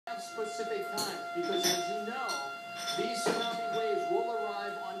specific times because, as you know, these tsunami waves will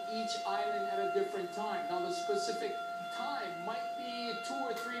arrive on each island at a different time. Now, the specific time might be 2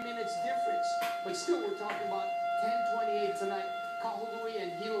 or 3 minutes difference, but still, we're talking about 10:28 tonight. Kahului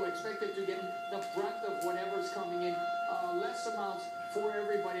and Hilo expected to get the brunt of whatever's coming in, less amounts for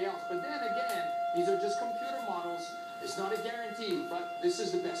everybody else. But then again, these are just computer models. It's not a guarantee, but this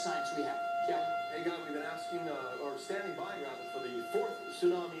is the best science we have. Kelly? Hey, guy, we've been asking, or standing by, rather, for the fourth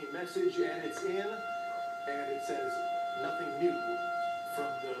tsunami message, and it's in, and it says nothing new from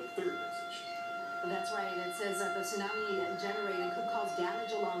the third message. That's right. It says that the tsunami generated could cause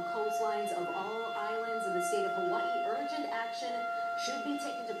damage along coastlines of all islands in the state of Hawaii. Urgent action should be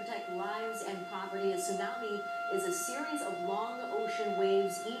taken to protect lives and property. A tsunami is a series of long ocean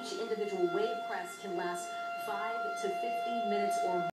waves. Each individual wave crest can last 5 to 50 minutes or more.